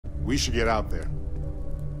We should get out there.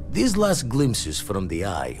 These last glimpses from the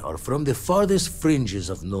eye are from the farthest fringes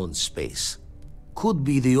of known space. Could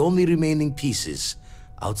be the only remaining pieces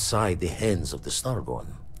outside the hands of the Starborn.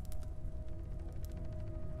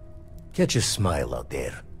 Catch a smile out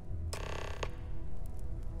there.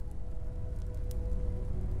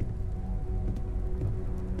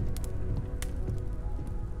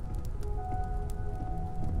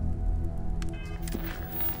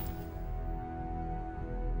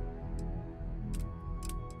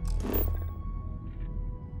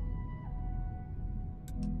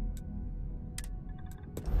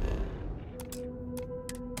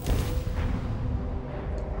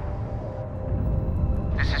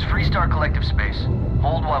 Star collective space.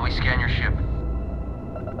 Hold while we scan your ship.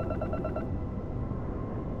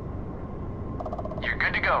 You're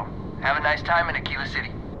good to go. Have a nice time in Aquila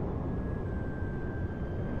City.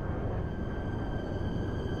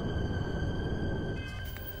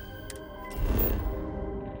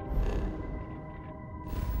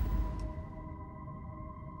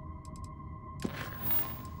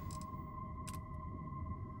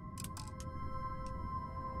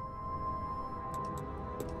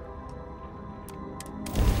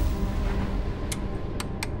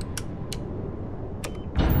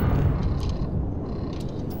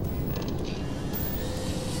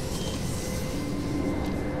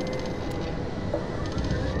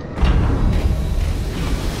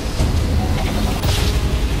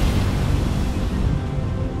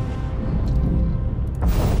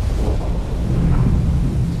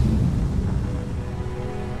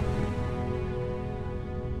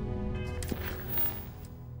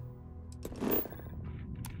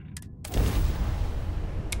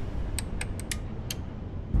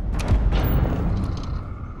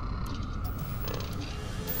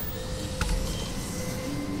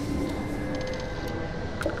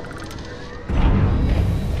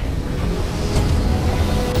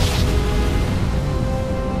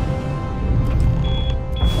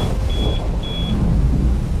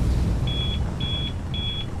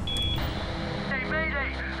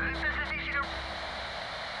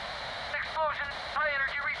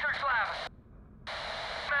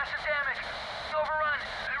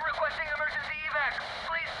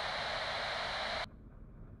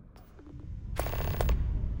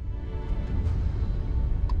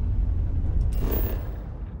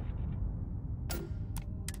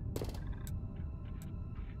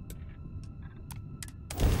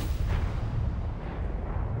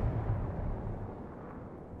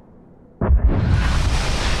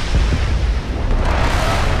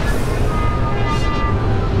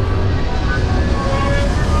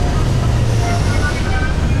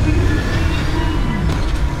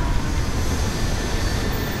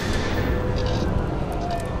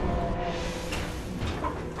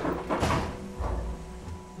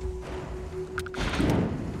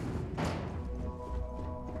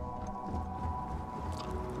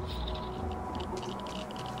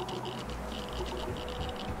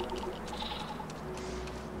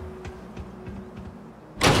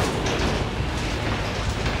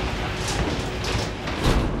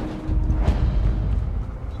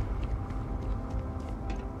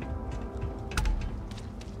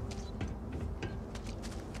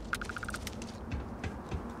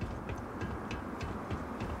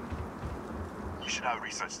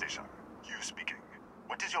 Research station. You speaking.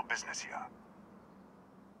 What is your business here?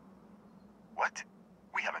 What?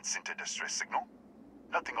 We haven't sent a distress signal?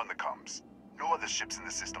 Nothing on the comms. No other ships in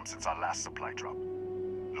the system since our last supply drop.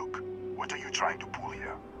 Look, what are you trying to pull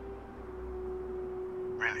here?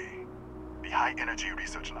 Really? The High Energy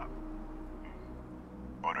Research Lab?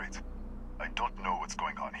 Alright. I don't know what's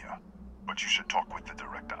going on here, but you should talk with the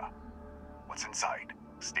director. What's inside?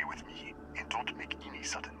 Stay with me and don't make any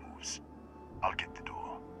sudden moves. I'll get the door.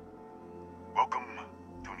 Welcome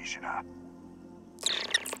to Nishina.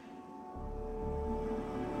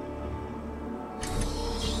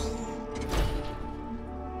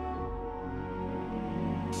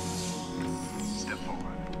 Step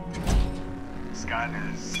forward. Scan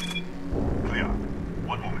is clear.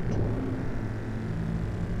 One moment.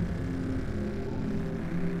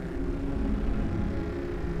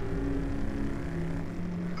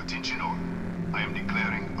 Attention all. I am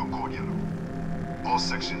declaring a cordial. All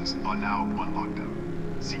sections are now on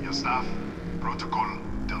lockdown. Senior staff, Protocol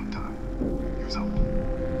Delta. Use out.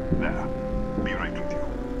 There. Be right with you.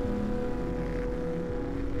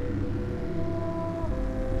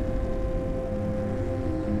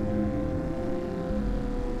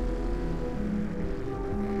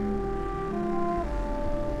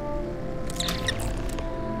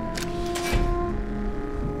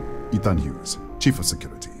 Ethan Hughes, Chief of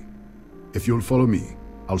Security. If you'll follow me,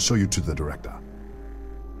 I'll show you to the director.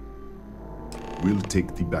 We'll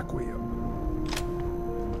take the back way up.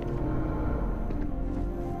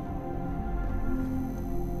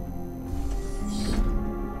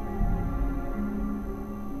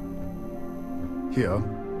 Here,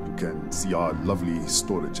 you can see our lovely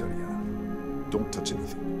storage area. Don't touch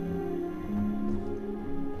anything.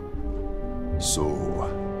 So,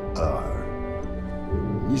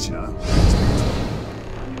 Nisha.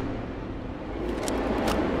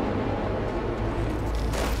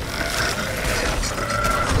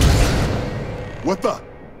 What the?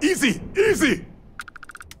 Easy! Easy!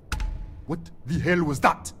 What the hell was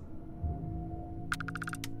that?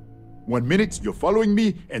 1 minute, you're following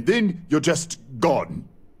me, and then you're just gone.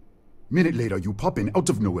 Minute later, you pop in out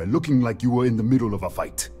of nowhere looking like you were in the middle of a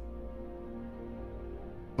fight.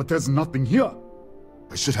 But there's nothing here.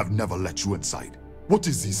 I should have never let you inside. What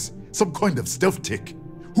is this? Some kind of stealth tick?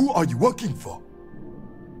 Who are you working for?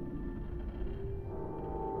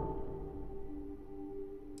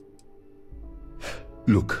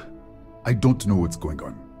 Look, I don't know what's going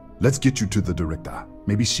on. Let's get you to the director.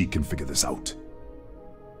 Maybe she can figure this out.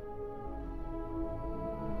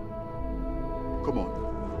 Come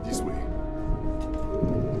on, this way.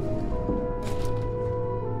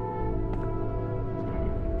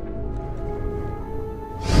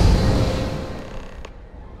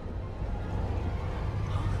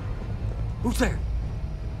 Who's there?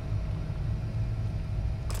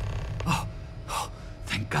 Oh,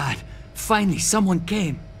 thank God. Finally, someone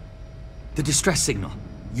came. The distress signal.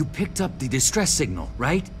 You picked up the distress signal,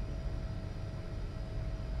 right?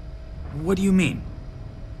 What do you mean?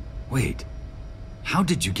 Wait, how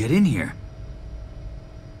did you get in here?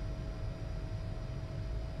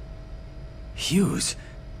 Hughes?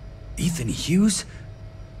 Ethan Hughes?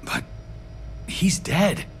 But he's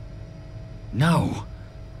dead. No.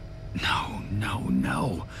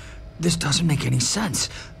 No. This doesn't make any sense.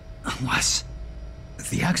 Unless...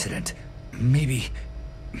 the accident. Maybe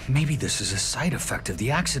this is a side effect of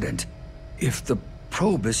the accident. If the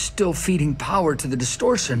probe is still feeding power to the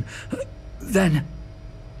distortion, then...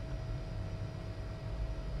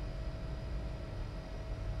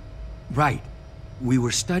 Right. We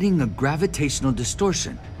were studying a gravitational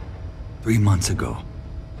distortion. 3 months ago,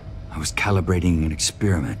 I was calibrating an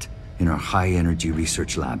experiment in our high-energy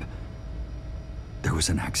research lab. There was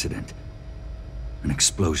an accident. An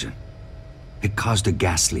explosion. It caused a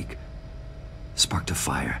gas leak. Sparked a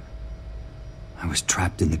fire. I was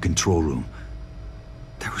trapped in the control room.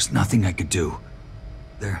 There was nothing I could do.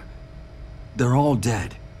 They're all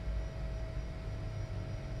dead.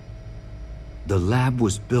 The lab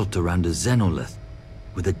was built around a xenolith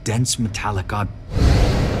with a dense metallic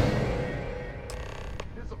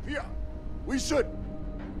Disappear! We should...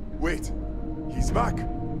 Wait, he's back.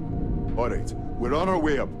 All right, we're on our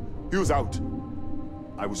way up. Hughes out.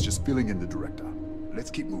 I was just filling in the director.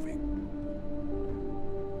 Let's keep moving.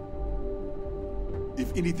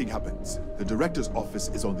 If anything happens, the director's office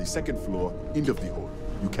is on the 2nd floor, end of the hall.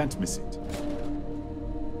 You can't miss it.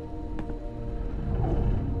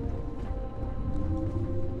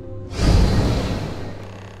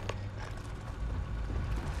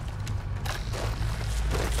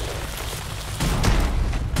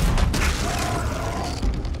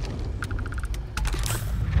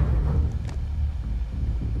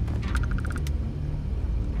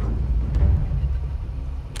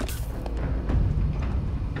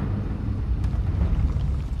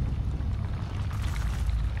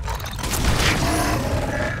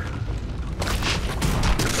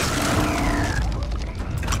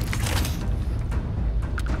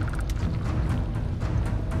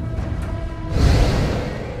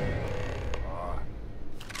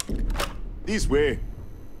 This way.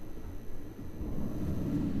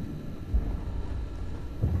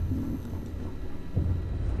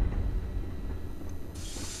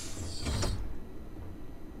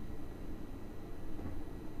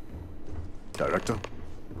 Director?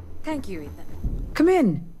 Thank you, Ethan. Come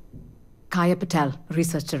in. Kaya Patel,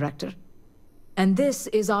 Research Director. And this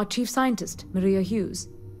is our Chief Scientist, Maria Hughes.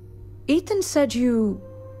 Ethan said you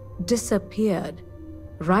disappeared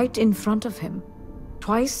right in front of him.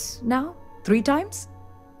 Twice now? 3 times?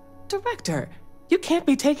 Director, you can't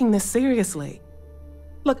be taking this seriously.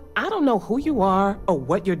 Look, I don't know who you are or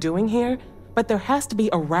what you're doing here, but there has to be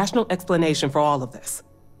a rational explanation for all of this.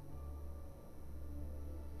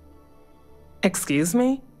 Excuse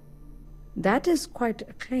me? That is quite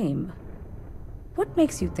a claim. What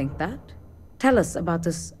makes you think that? Tell us about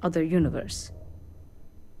this other universe.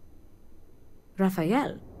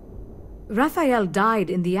 Raphael. Raphael died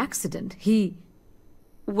in the accident. He...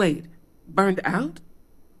 Wait, burned out?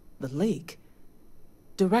 The lake.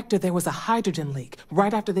 Director, there was a hydrogen leak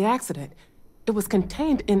right after the accident. It was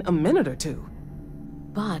contained in a minute or two.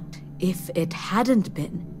 But if it hadn't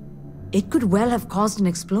been, it could well have caused an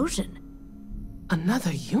explosion.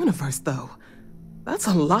 Another universe, though. That's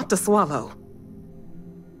a lot to swallow.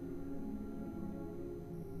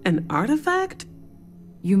 An artifact?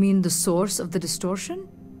 You mean the source of the distortion?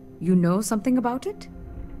 You know something about it?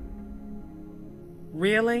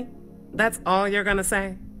 Really? That's all you're gonna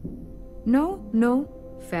say? No,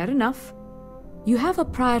 fair enough. You have a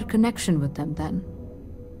prior connection with them then.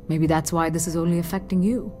 Maybe that's why this is only affecting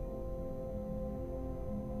you.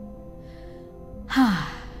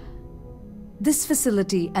 This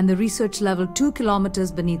facility and the research level 2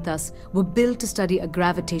 kilometers beneath us were built to study a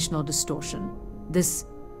gravitational distortion. This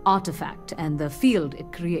artifact and the field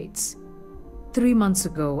it creates. 3 months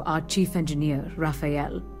ago, our chief engineer,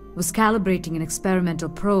 Raphael, was calibrating an experimental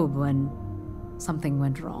probe when something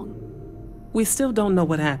went wrong. We still don't know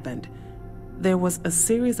what happened. There was a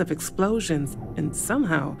series of explosions, and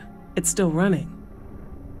somehow it's still running.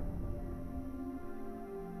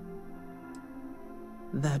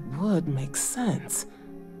 That would make sense.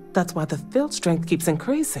 That's why the field strength keeps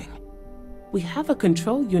increasing. We have a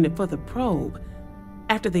control unit for the probe.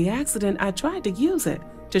 After the accident, I tried to use it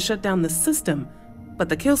to shut down the system, but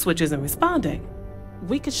the kill switch isn't responding.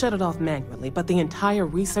 We could shut it off manually, but the entire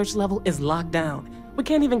research level is locked down. We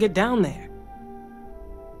can't even get down there.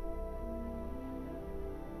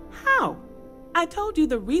 How? I told you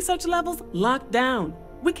the research level's locked down.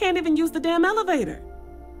 We can't even use the damn elevator.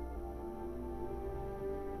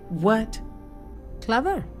 What?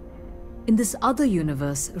 Clever. In this other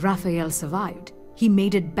universe, Raphael survived. He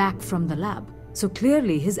made it back from the lab, so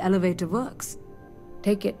clearly his elevator works.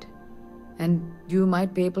 Take it, and you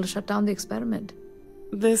might be able to shut down the experiment.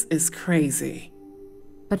 This is crazy.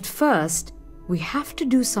 But first, we have to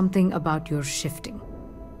do something about your shifting.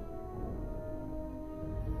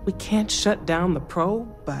 We can't shut down the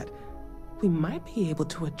probe, but we might be able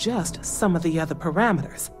to adjust some of the other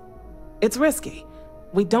parameters. It's risky.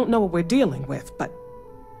 We don't know what we're dealing with, but...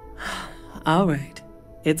 All right.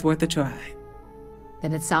 It's worth a try.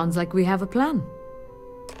 Then it sounds like we have a plan.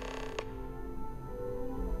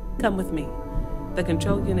 Come with me. The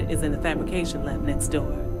control unit is in the fabrication lab next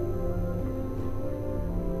door.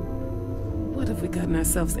 What have we gotten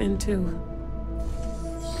ourselves into?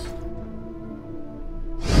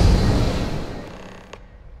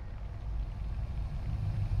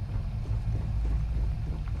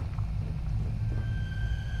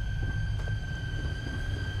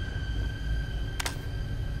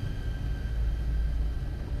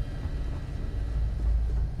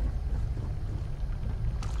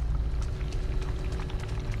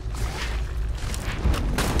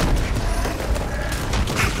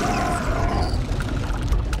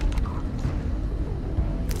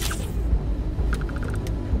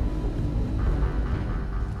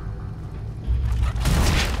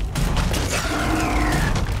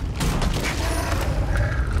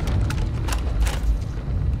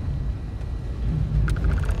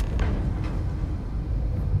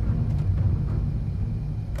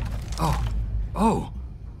 Oh,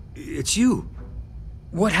 it's you.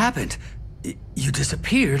 What happened? You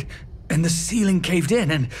disappeared, and the ceiling caved in,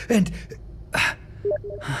 and... I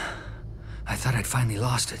thought I'd finally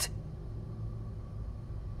lost it.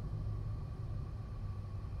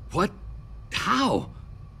 What? How?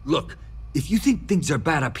 Look, if you think things are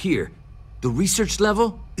bad up here, the research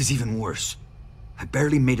level is even worse. I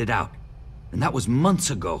barely made it out, and that was months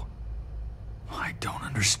ago. I don't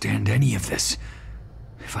understand any of this.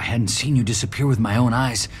 If I hadn't seen you disappear with my own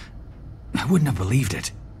eyes, I wouldn't have believed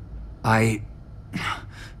it.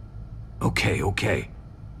 Okay.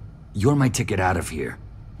 You're my ticket out of here.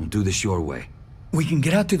 We'll do this your way. We can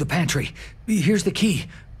get out through the pantry. Here's the key.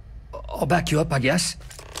 I'll back you up, I guess.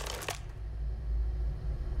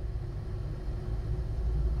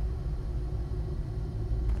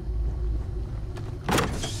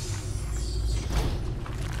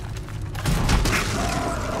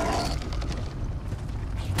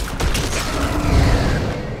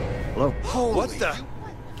 Hello? Holy what the?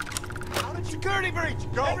 How did security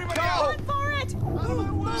breach? Go! Everybody go! Out. Run for it!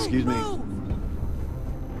 Move, Excuse me. move.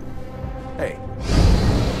 Hey.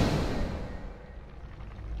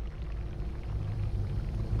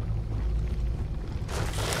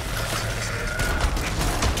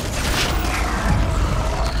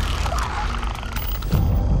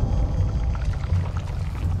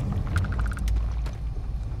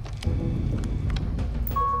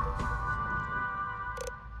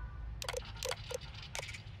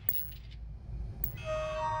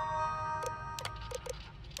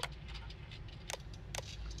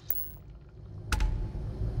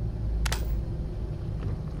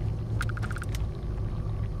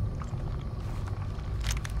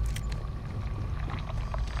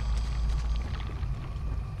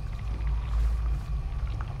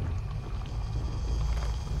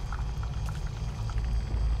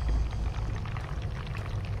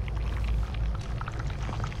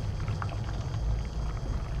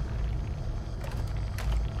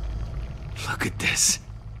 Look at this.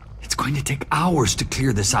 It's going to take hours to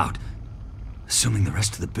clear this out. Assuming the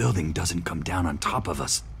rest of the building doesn't come down on top of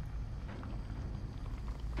us.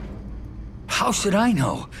 How should I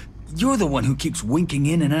know? You're the one who keeps winking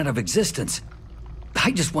in and out of existence.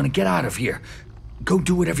 I just want to get out of here. Go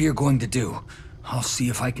do whatever you're going to do. I'll see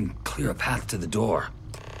if I can clear a path to the door.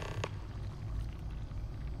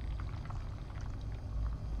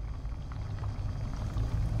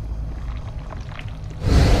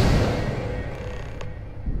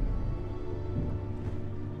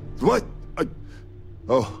 What?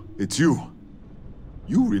 Oh, it's you.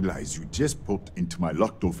 You realize you just popped into my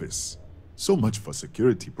locked office. So much for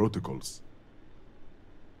security protocols.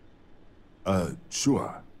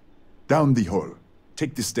 Sure. Down the hall.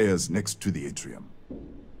 Take the stairs next to the atrium.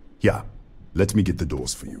 Yeah, let me get the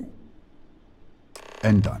doors for you.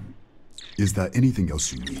 And done. Is there anything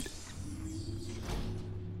else you need?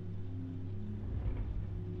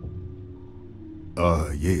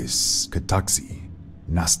 Yes, Kataxi.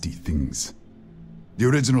 Nasty things. The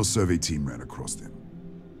original survey team ran across them.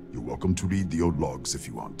 You're welcome to read the old logs if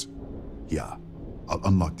you want. Here, I'll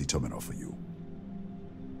unlock the terminal for you.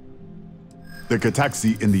 The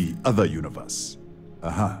Kataxi in the other universe.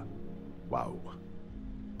 Wow.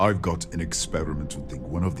 I've got an experimental thing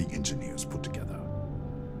one of the engineers put together.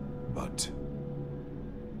 But...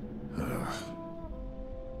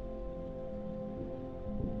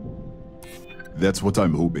 that's what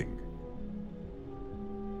I'm hoping.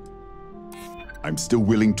 I'm still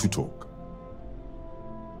willing to talk.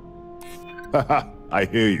 Haha, I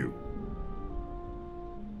hear you.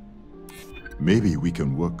 Maybe we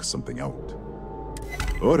can work something out.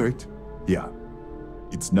 All right. Yeah.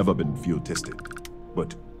 It's never been field tested,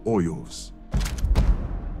 but all yours.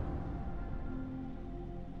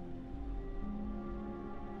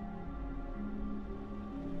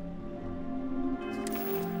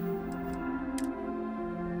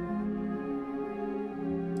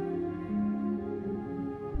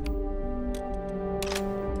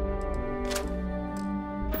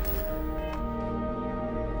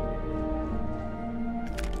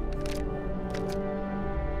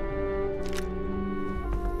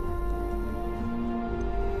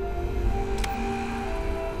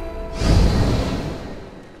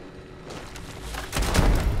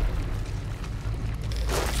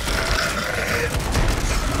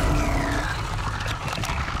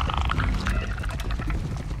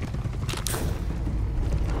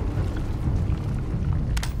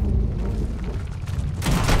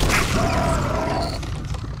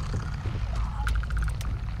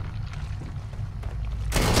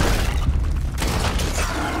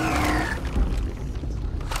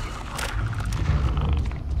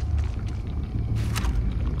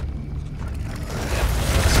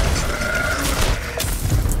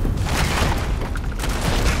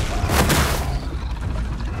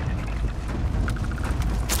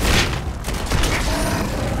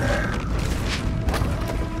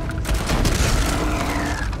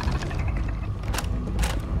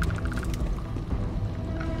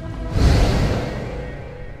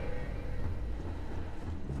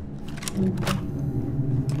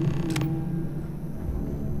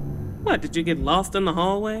 What, did you get lost in the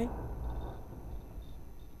hallway?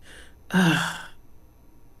 All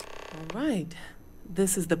right.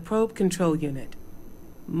 This is the probe control unit.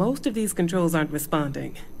 Most of these controls aren't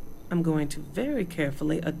responding. I'm going to very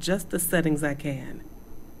carefully adjust the settings I can.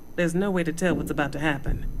 There's no way to tell what's about to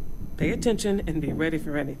happen. Pay attention and be ready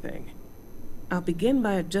for anything. I'll begin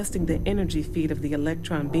by adjusting the energy feed of the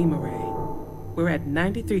electron beam array. We're at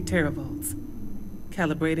 93 teravolts.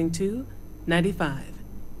 Calibrating to 95,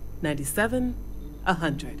 97,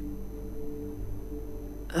 100.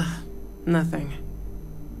 Nothing.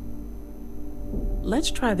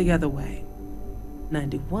 Let's try the other way.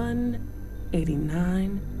 91,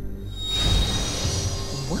 89.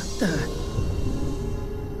 What the?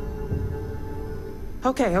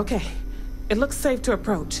 Okay. It looks safe to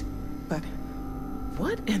approach. But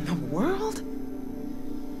what in the world?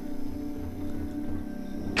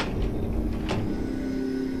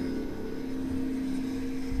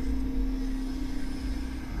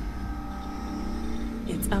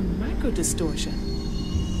 It's a microdistortion.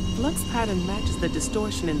 Flux pattern matches the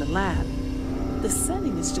distortion in the lab. The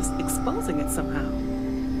setting is just exposing it somehow.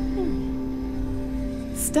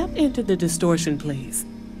 Step into the distortion, please.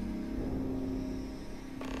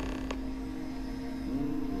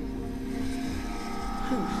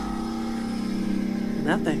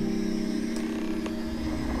 Nothing.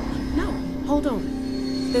 No, hold on.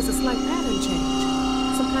 There's a slight pattern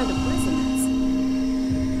change. Some kind of resonance.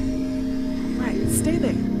 Right, stay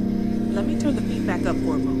there. Let me turn the feedback up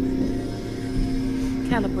for a moment.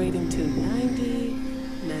 Calibrating to 90,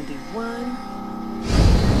 91.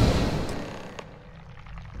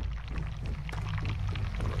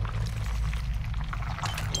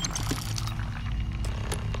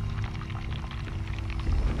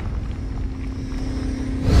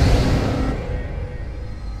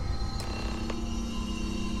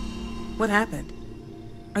 What happened?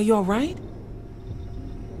 Are you all right?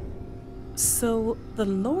 So, the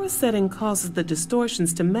lower setting causes the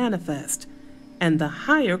distortions to manifest, and the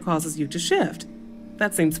higher causes you to shift.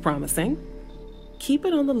 That seems promising. Keep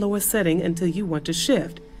it on the lower setting until you want to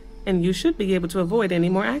shift, and you should be able to avoid any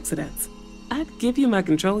more accidents. I'd give you my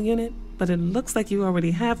control unit, but it looks like you already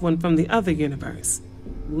have one from the other universe.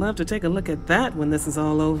 Love to take a look at that when this is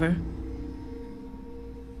all over.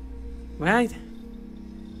 Right.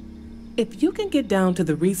 If you can get down to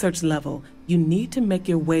the research level, you need to make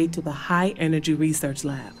your way to the High Energy Research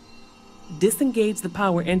Lab. Disengage the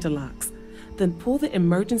power interlocks, then pull the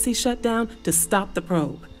emergency shutdown to stop the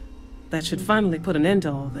probe. That should finally put an end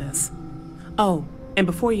to all this. Oh, and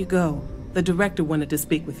before you go, the director wanted to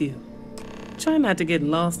speak with you. Try not to get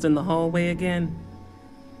lost in the hallway again.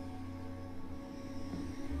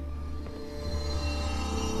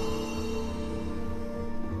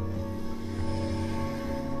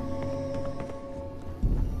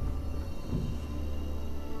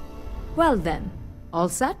 Well then, all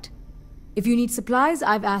set? If you need supplies,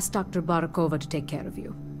 I've asked Dr. Barakova to take care of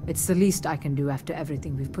you. It's the least I can do after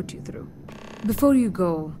everything we've put you through. Before you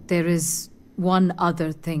go, there is one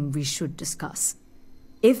other thing we should discuss.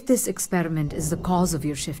 If this experiment is the cause of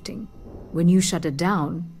your shifting, when you shut it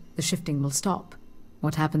down, the shifting will stop.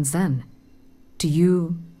 What happens then? To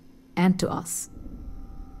you and to us.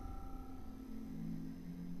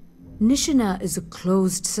 Nishina is a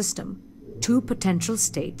closed system. Two potential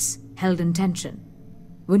states held in tension.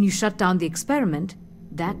 When you shut down the experiment,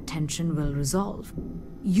 that tension will resolve.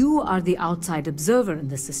 You are the outside observer in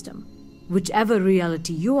the system. Whichever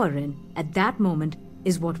reality you are in, at that moment,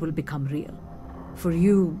 is what will become real. For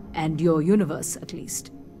you and your universe, at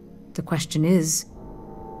least. The question is,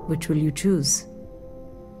 which will you choose?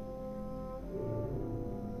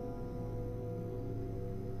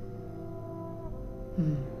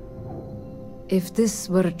 If this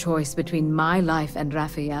were a choice between my life and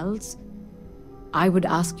Raphael's, I would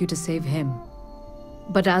ask you to save him.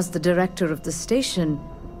 But as the director of the station,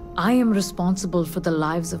 I am responsible for the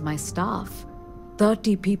lives of my staff.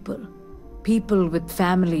 30 people. People with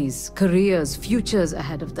families, careers, futures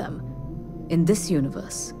ahead of them. In this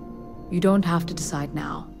universe. You don't have to decide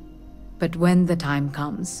now. But when the time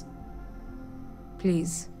comes,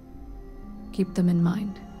 please, keep them in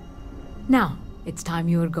mind. Now, it's time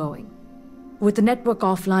you are going. With the network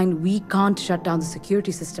offline, we can't shut down the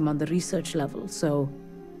security system on the research level, so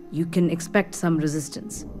you can expect some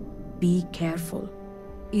resistance. Be careful.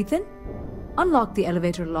 Ethan, unlock the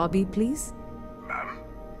elevator lobby, please. Ma'am,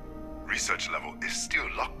 research level is still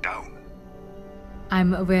locked down.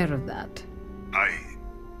 I'm aware of that.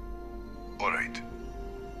 All right.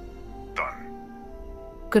 Done.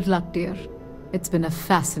 Good luck, dear. It's been a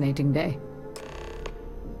fascinating day.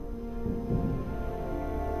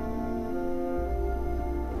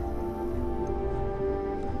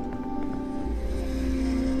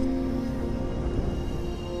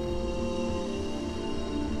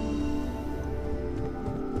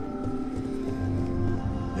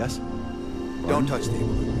 Yes? Don't touch the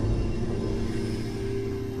balloon.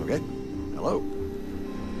 Okay. Hello.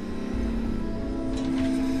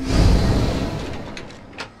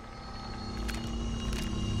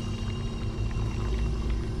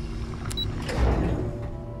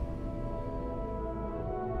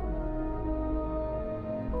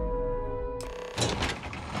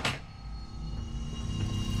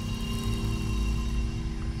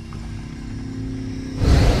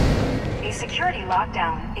 Security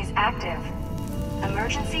lockdown is active.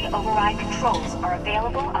 Emergency override controls are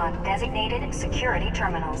available on designated security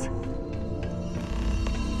terminals.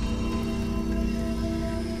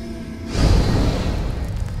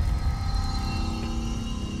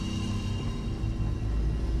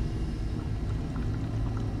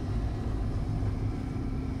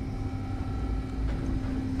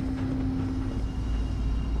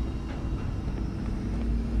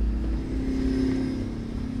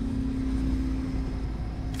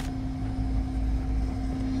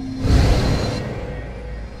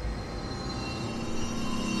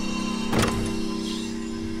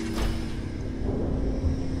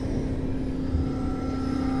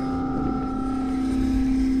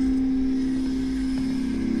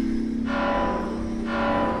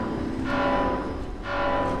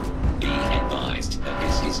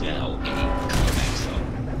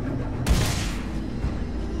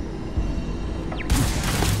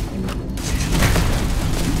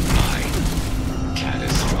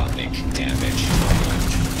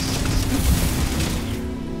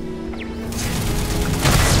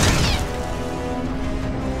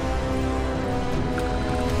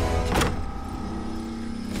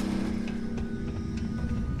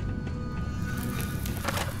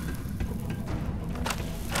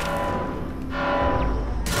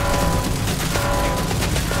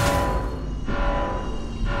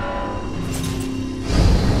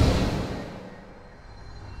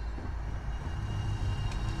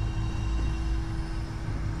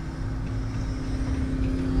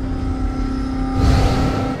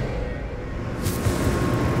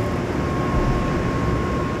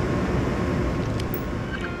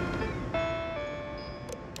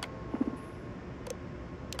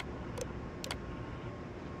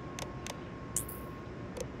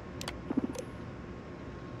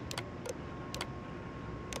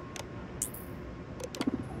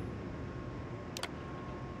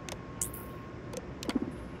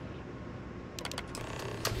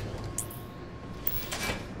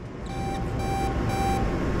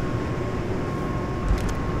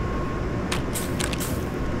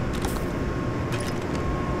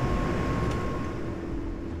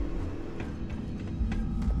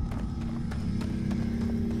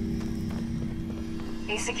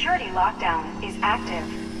 A security lockdown is active.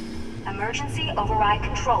 Emergency override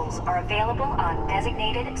controls are available on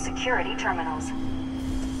designated security terminals.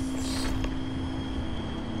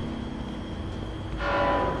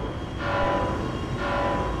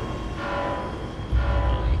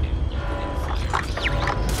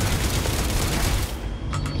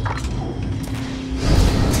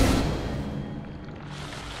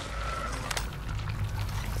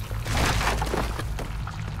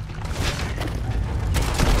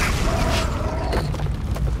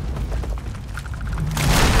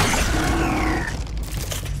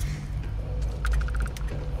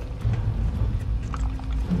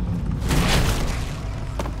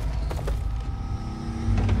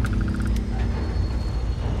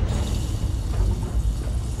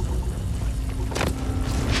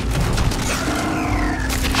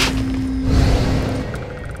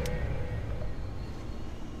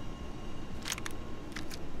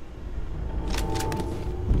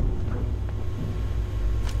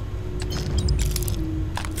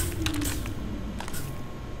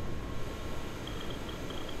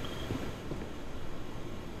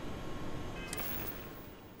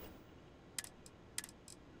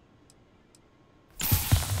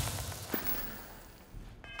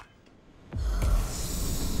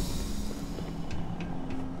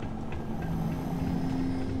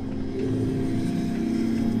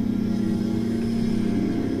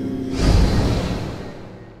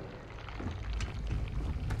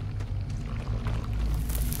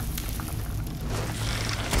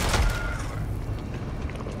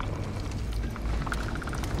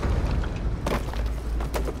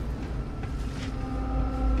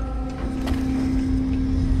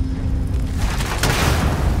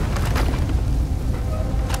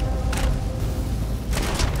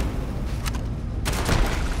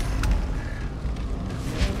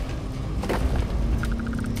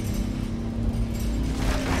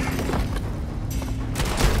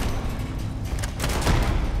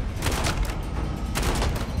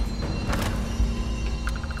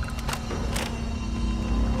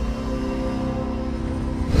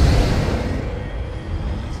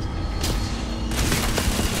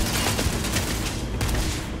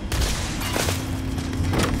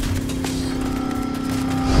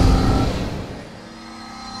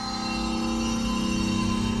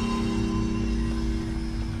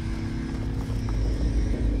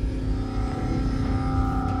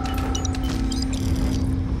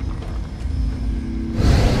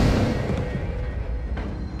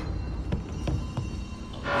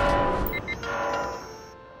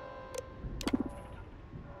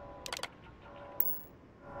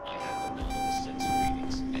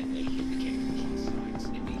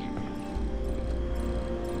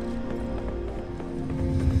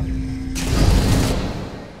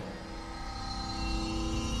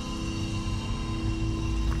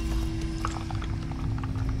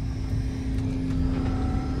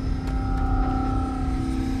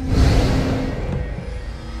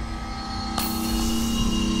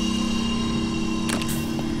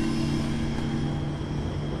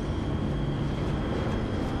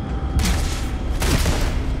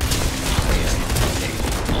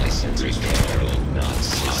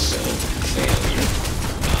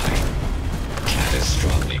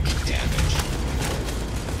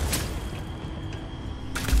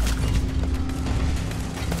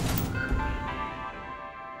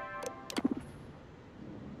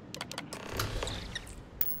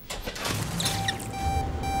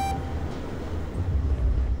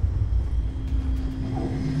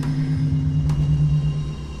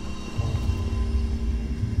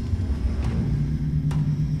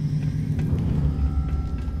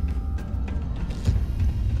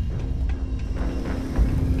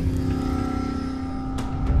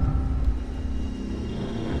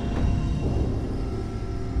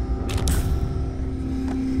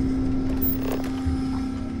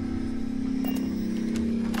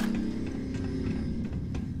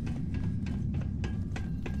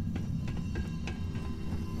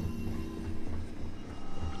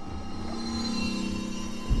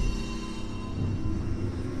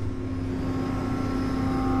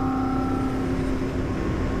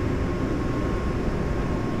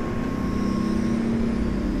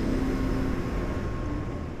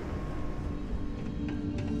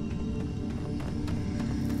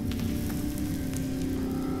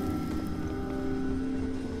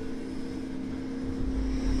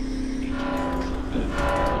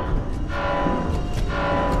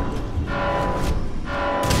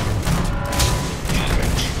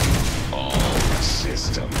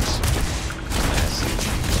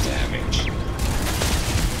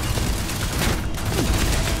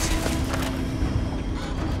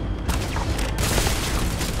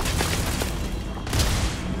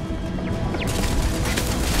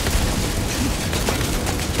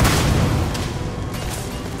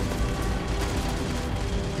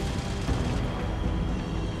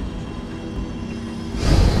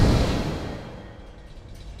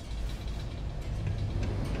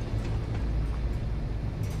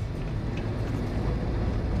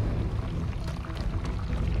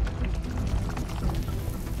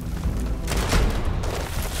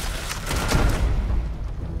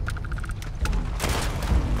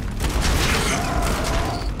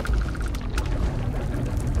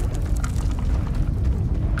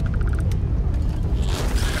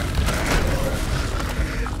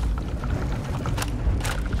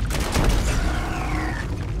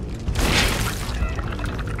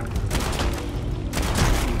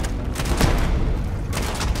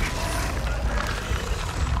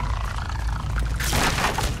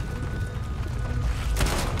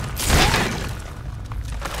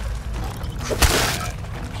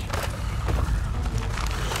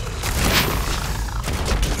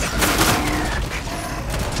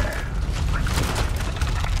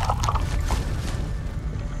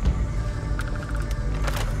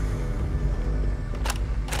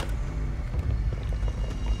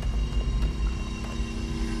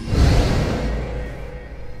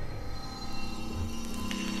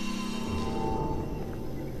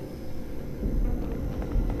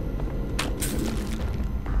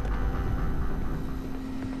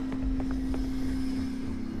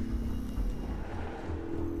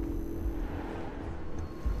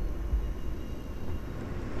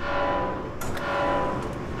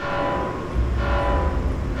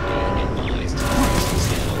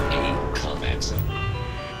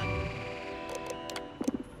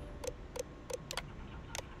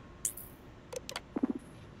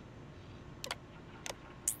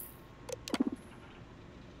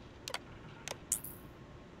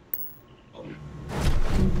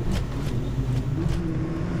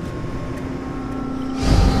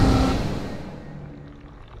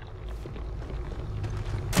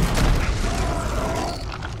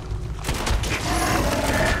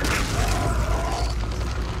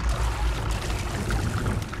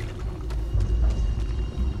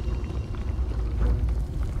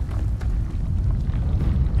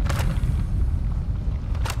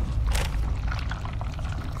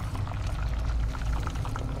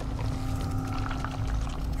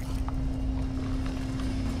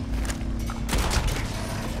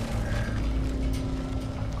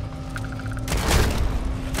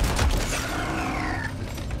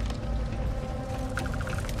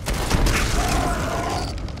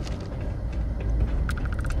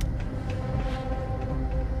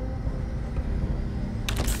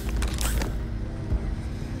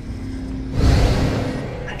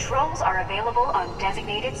 Controls are available on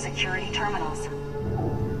designated security terminals.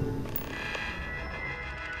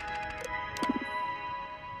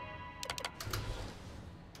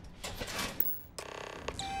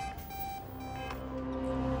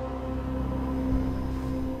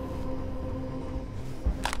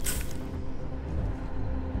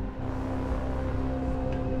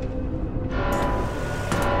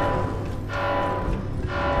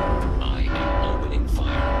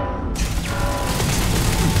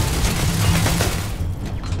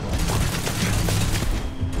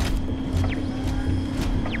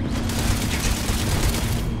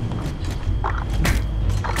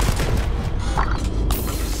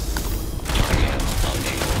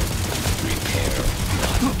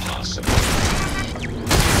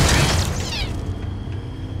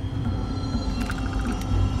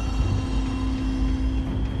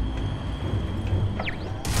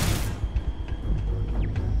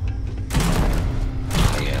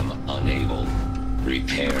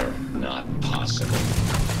 Repair not possible.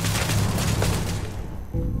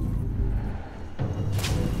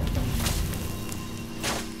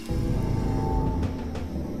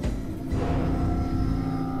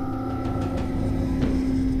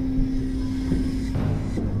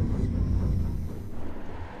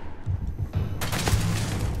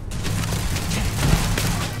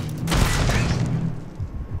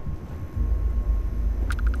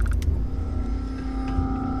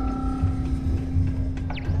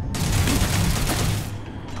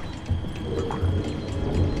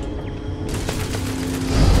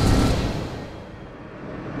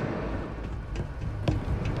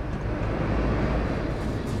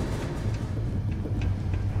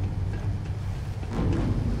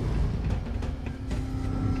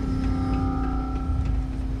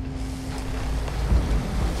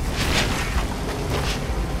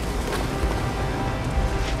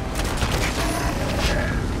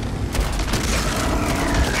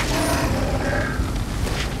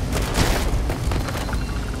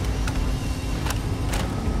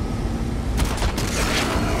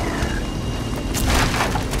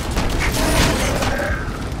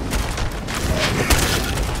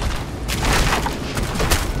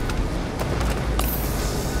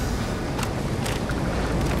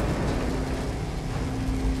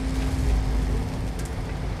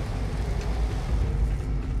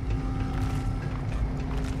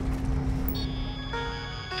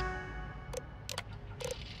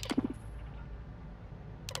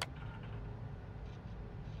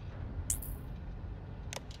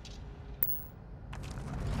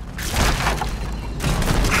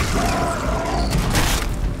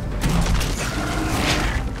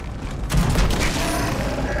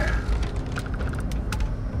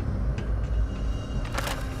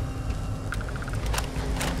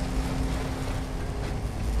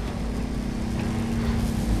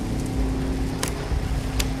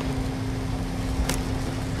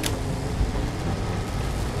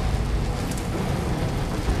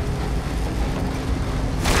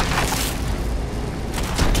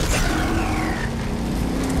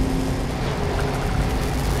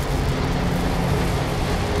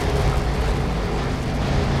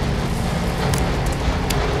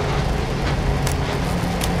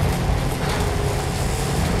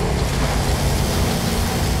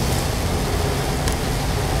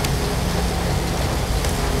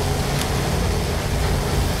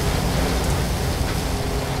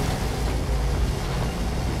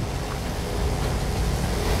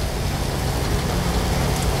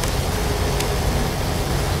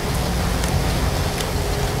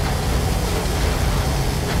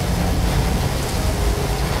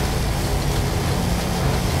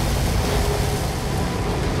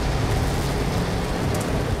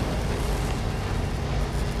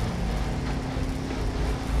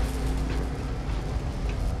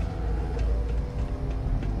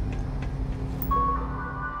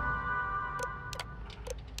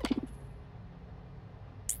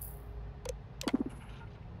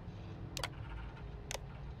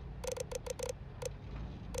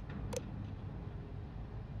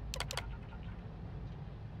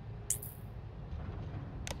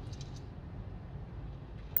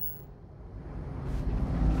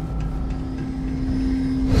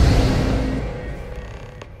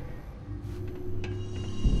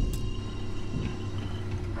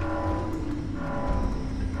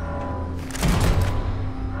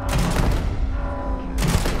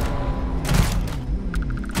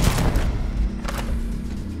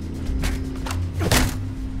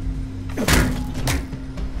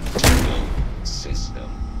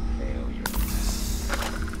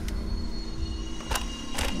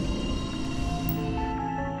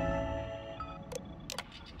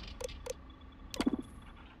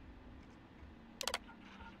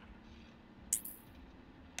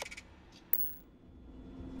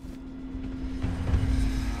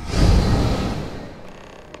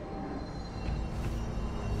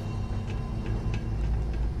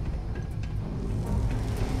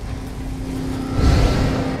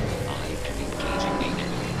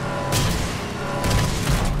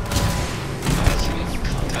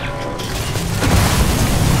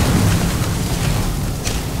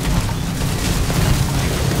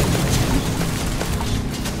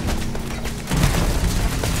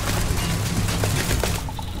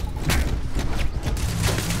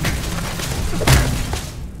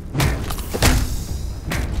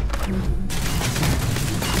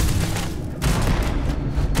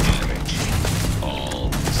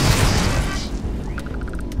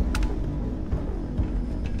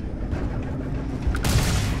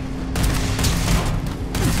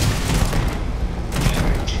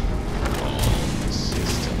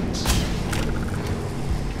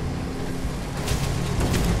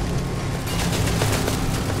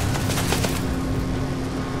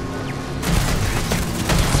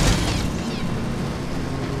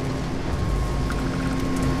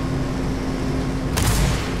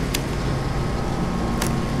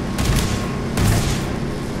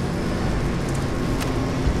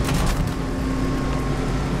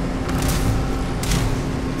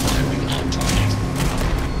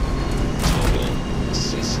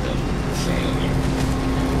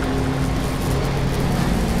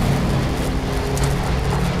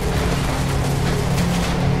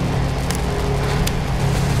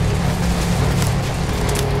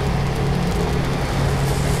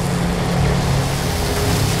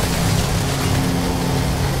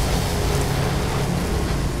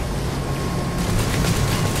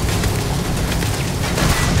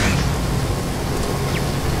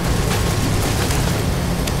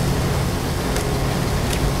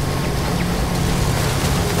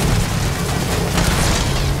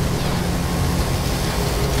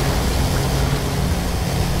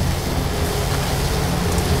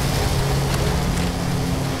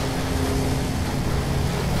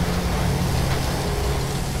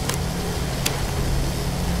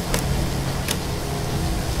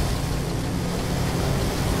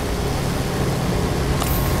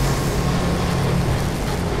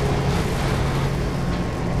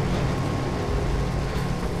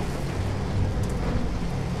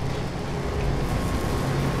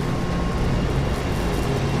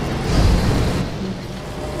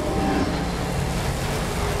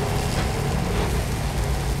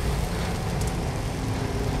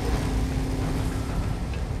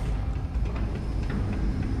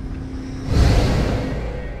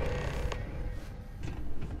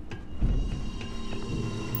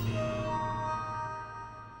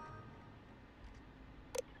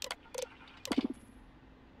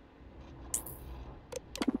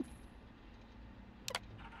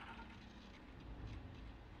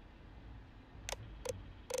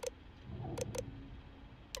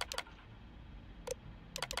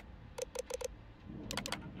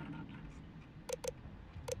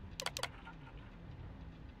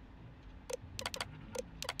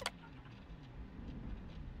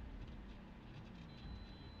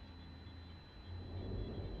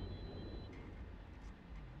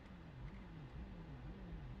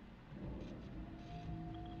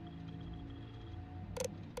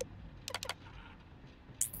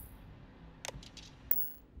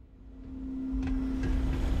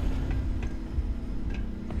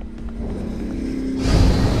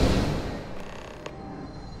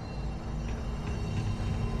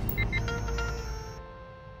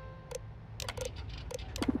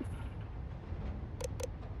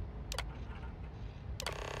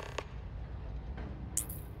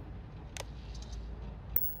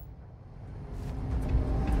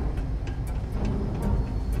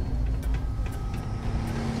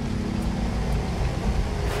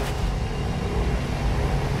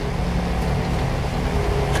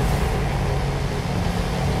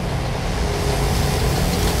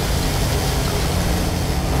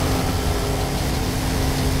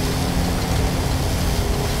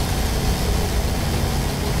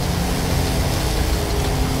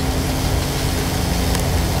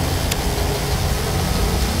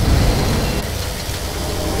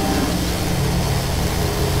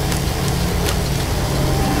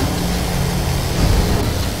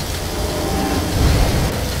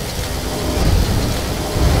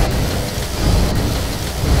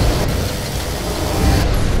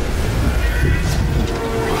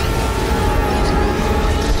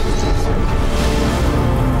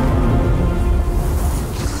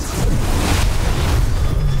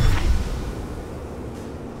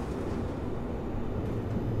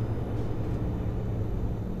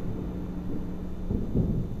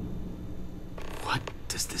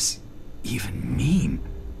 even mean?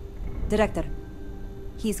 Director,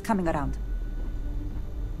 he's coming around.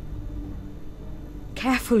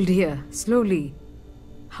 Careful, dear. Slowly.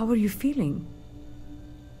 How are you feeling?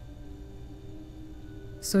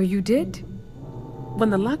 So you did? When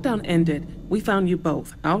the lockdown ended, we found you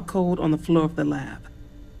both out cold on the floor of the lab.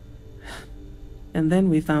 And then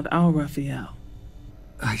we found our Raphael.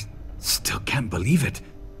 I still can't believe it.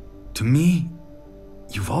 To me,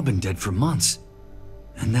 you've all been dead for months.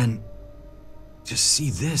 And then, just see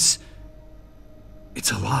this.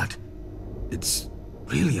 It's a lot. It's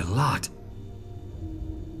really a lot.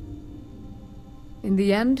 In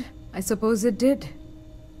the end, I suppose it did.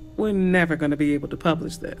 We're never going to be able to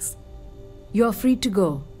publish this. You're free to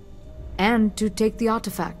go. And to take the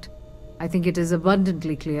artifact. I think it is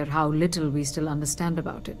abundantly clear how little we still understand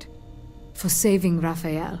about it. For saving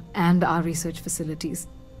Raphael and our research facilities,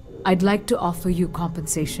 I'd like to offer you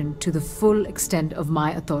compensation to the full extent of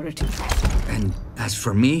my authority. And as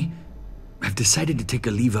for me, I've decided to take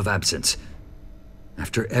a leave of absence.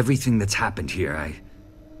 After everything that's happened here, I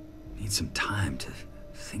need some time to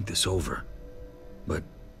think this over. But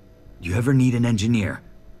you ever need an engineer,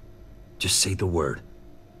 just say the word.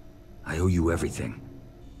 I owe you everything.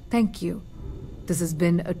 Thank you. This has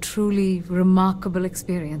been a truly remarkable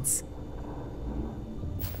experience.